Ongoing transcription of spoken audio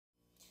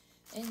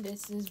And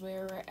this is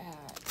where we're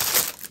at.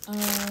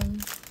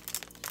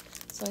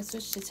 So I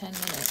switched to 10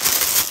 minutes.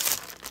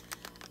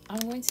 I'm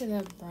going to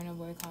the Burna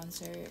Boy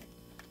concert.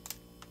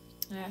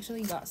 I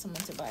actually got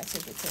someone to buy a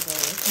ticket to go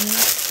with me.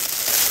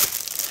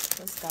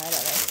 This guy that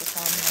likes to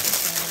call me on the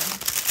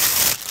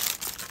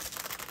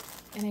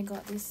phone. And I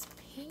got this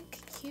pink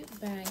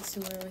cute bag to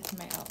wear with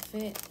my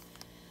outfit.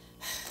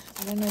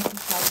 I don't know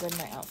how good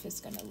my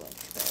outfit's gonna look,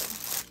 though.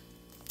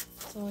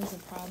 It's always a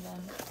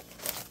problem.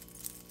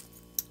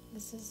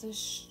 This is the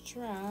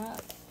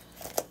strap.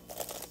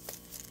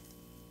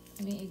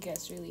 I mean, it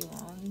gets really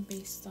long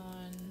based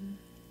on...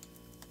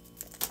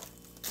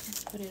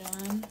 Let's put it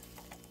on.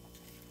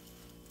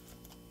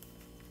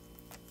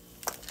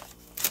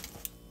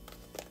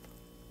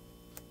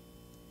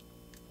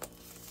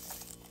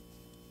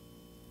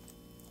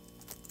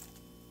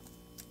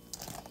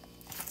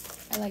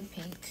 I like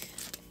pink.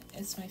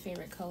 It's my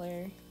favorite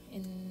color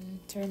in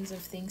terms of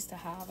things to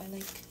have. I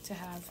like to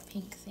have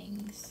pink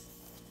things.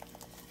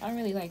 I don't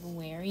really like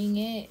wearing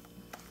it,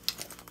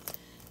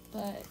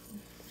 but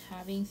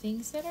having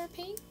things that are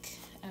pink,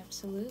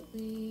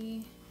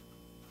 absolutely.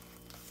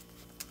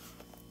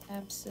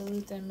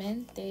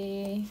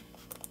 Absolutamente.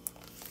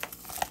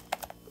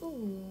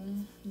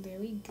 Ooh, there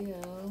we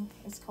go.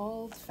 It's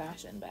called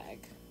fashion bag.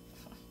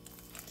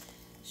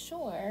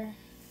 Sure.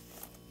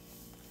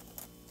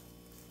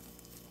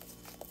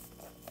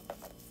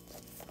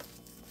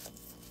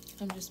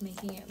 I'm just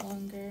making it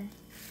longer.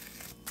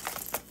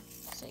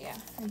 So yeah,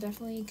 I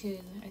definitely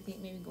could, I think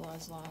maybe go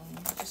as long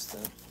just to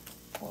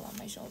hold on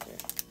my shoulder.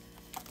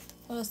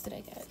 What else did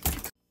I get?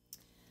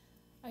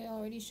 I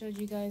already showed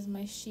you guys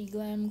my She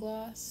Glam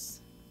gloss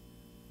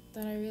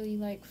that I really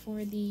like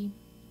for the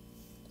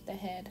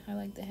head. I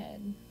like the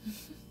head.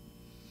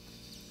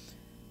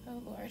 Oh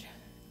Lord.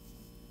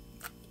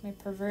 My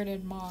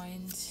perverted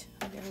mind.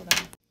 Okay, hold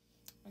on.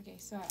 Okay,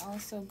 so I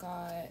also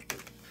got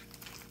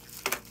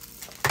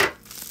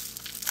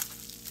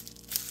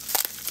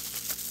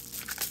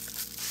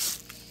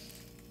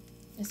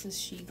this is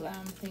She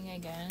Glam thing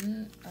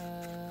again.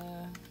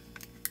 I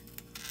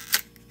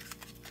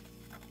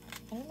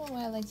don't know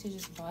why I like to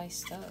just buy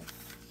stuff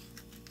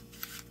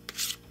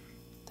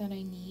that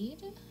I need.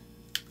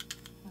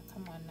 Oh,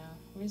 come on now.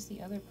 Where's the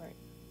other part?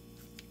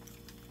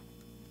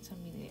 Tell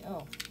me the...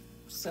 Oh.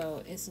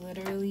 So, it's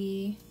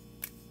literally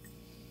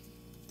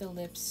the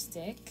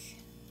lipstick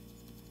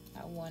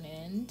at one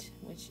end,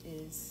 which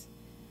is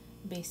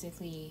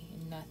basically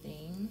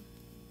nothing.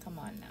 Come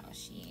on now,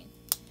 Shein.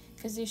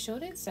 Because they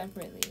showed it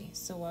separately.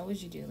 So, why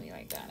would you do me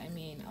like that? I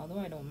mean, although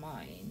I don't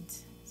mind.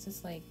 It's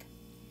just like...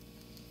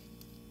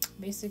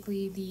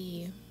 basically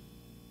the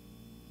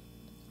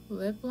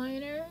lip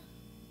liner,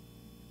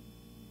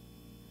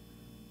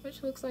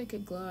 which looks like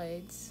it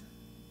glides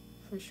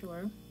for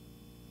sure.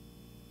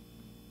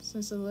 So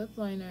it's a lip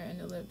liner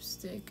and a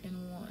lipstick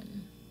in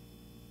one.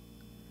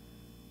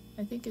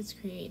 I think it's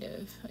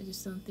creative. I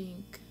just don't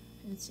think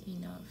it's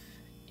enough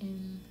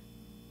in...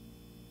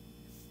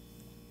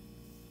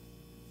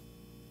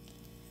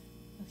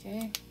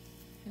 Okay,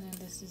 and then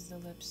this is the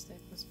lipstick.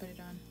 Let's put it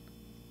on.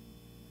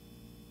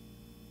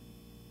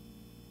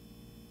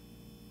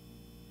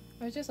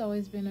 I've just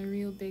always been a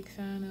real big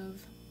fan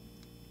of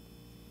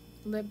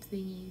lip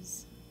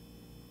thingies.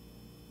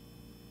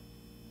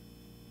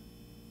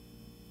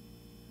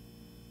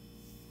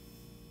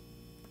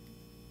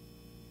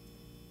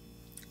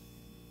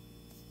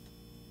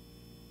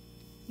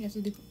 You have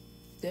to do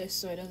this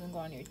so it doesn't go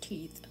on your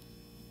teeth.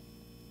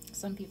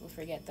 Some people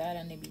forget that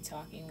and they be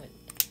talking with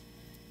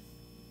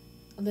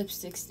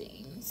lipstick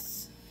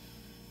stains.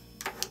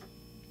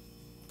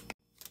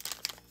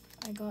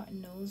 I got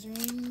nose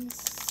rings.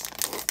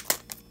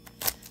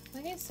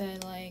 Like I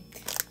said,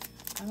 like,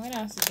 I'm gonna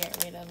have to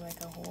get rid of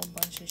like a whole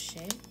bunch of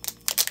shit.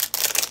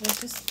 There's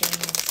just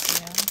things,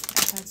 you know.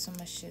 I've had so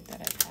much shit that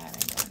I've had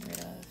and gotten rid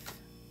of.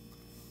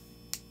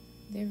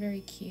 They're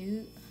very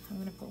cute. I'm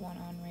gonna put one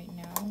on right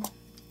now.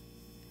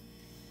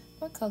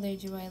 What color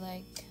do I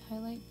like? I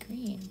like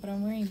green, but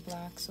I'm wearing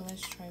black, so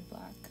let's try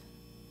black.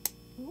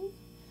 Ooh.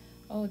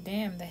 Oh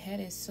damn, the head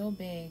is so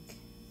big.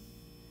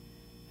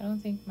 I don't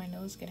think my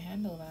nose could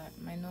handle that.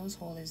 My nose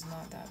hole is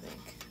not that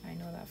big. I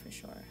know that for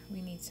sure.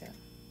 We need to...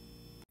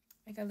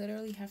 Like, I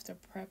literally have to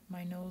prep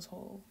my nose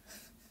hole.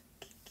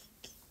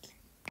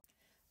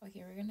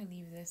 Okay, we're gonna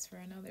leave this for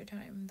another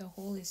time. The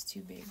hole is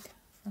too big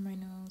for my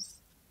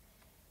nose.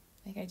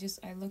 Like, I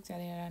looked at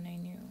it and I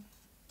knew.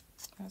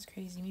 That's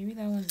crazy. Maybe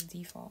that one's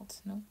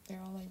default. Nope,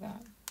 they're all like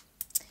that.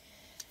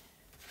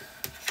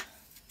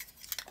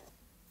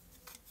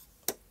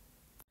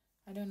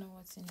 I don't know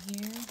what's in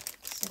here,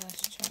 so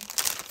let's check.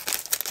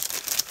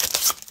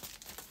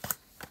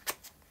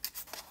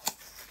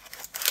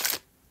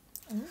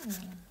 Ooh.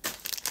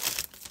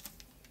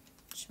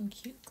 Some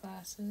cute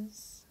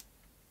glasses.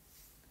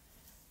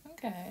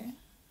 Okay.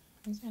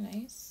 These are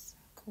nice.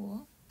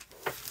 Cool.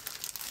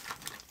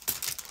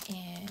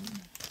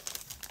 And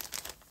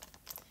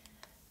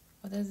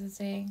what does it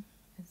say?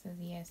 It says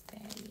yes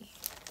daddy.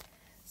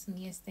 Some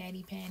yes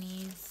daddy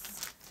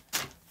panties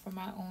for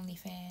my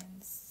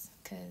OnlyFans.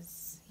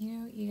 Cause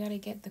you gotta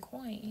get the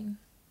coin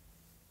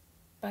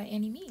by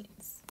any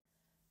means.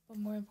 But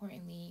more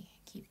importantly,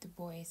 keep the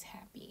boys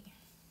happy.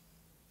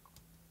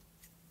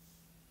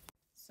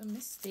 So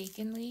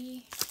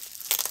mistakenly,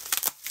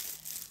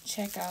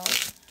 check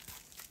out,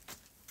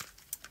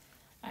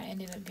 I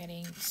ended up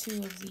getting 2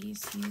 of these.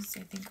 These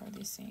I think are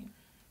the same.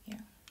 Yeah.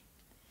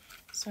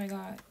 So I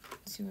got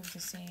 2 of the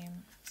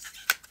same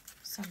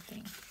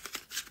something.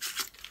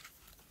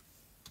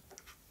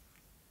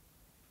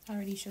 I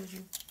already showed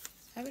you.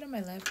 I have it on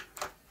my lip.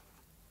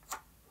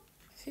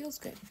 It feels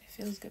good. It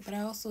feels good. But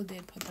I also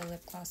did put the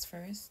lip gloss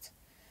first.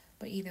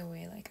 But either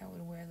way, like I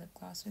would wear lip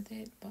gloss with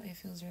it. But it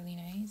feels really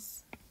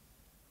nice.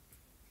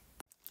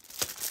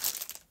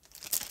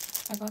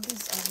 I got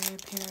this other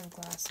pair of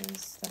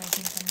glasses that I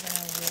think I'm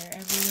gonna wear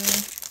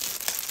everywhere.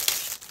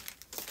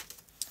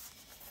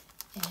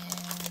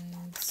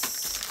 And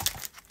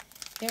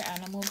they're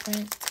animal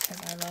print because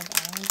I love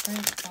animal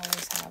print.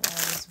 Always have,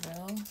 always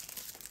will.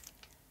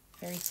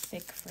 Very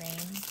thick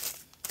frame.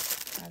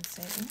 I'd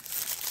say.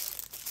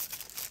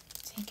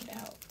 Take it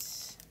out.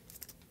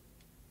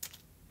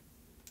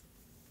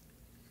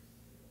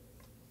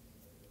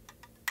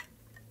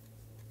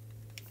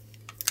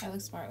 I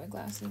look smart with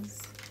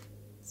glasses.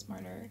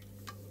 Smarter.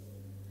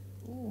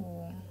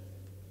 Ooh.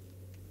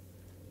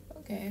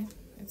 Okay.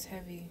 It's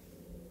heavy.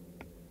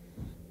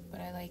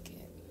 But I like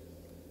it.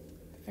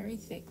 Very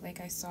thick. Like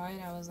I saw it,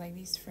 I was like,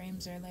 these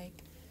frames are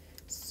like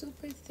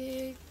super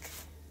thick.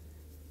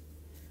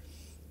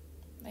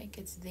 Like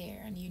it's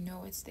there and you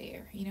know it's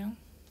there, you know?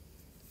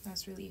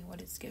 That's really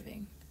what it's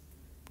giving.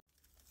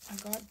 I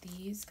got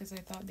these because I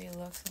thought they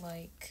looked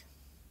like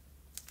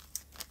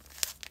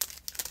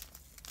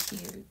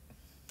cute.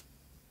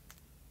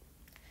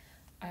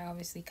 I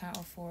obviously can't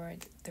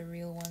afford the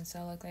real ones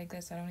that look like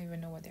this. I don't even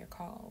know what they're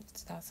called.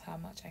 That's how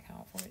much I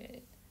can't afford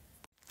it.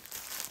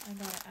 I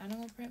got an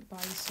animal print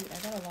bodysuit. I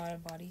got a lot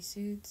of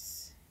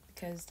bodysuits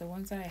because the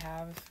ones that I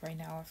have right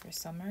now are for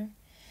summer.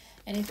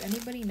 And if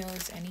anybody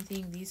knows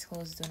anything, these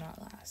clothes do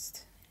not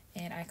last.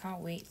 And I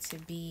can't wait to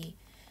be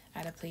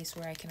at a place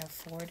where I can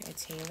afford a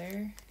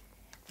tailor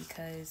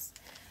because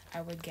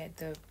I would get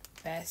the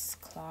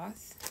best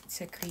cloth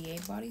to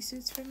create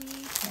bodysuits for me.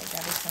 Like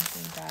that is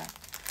something that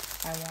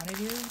I want to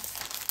do.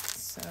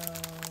 So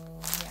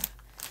yeah,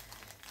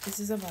 this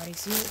is a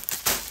bodysuit.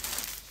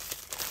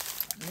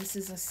 This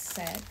is a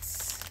set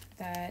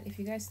that if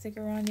you guys stick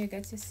around, you'll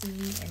get to see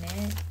me in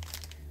it.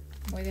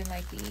 More than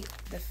likely,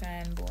 the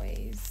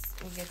fanboys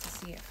will get to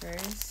see it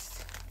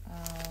first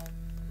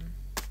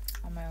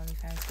on my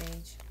OnlyFans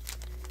page.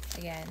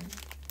 Again,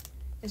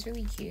 it's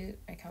really cute.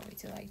 I can't wait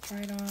to like try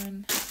it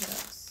on. What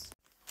else?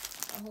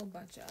 A whole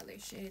bunch of other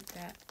shit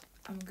that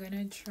I'm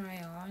gonna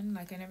try on.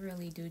 Like I never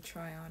really do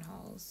try on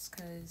hauls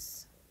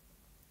because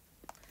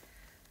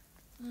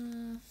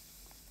I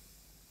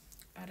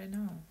don't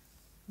know.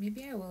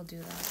 Maybe I will do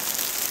that.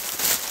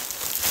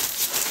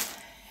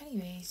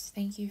 Anyways,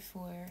 thank you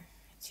for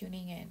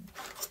tuning in.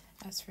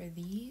 As for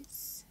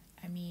these,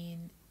 I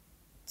mean,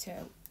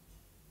 to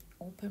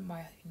open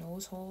my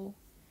nose hole,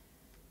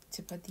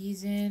 to put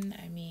these in,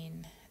 I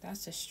mean,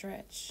 that's a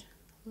stretch.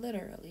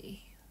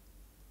 Literally,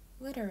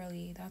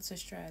 that's a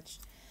stretch.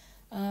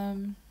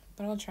 But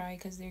I'll try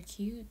because they're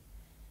cute,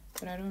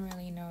 but I don't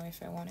really know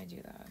if I want to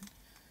do that.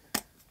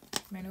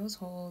 My nose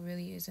hole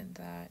really isn't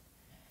that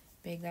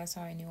big. That's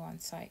how I knew on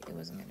site it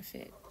wasn't gonna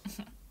fit.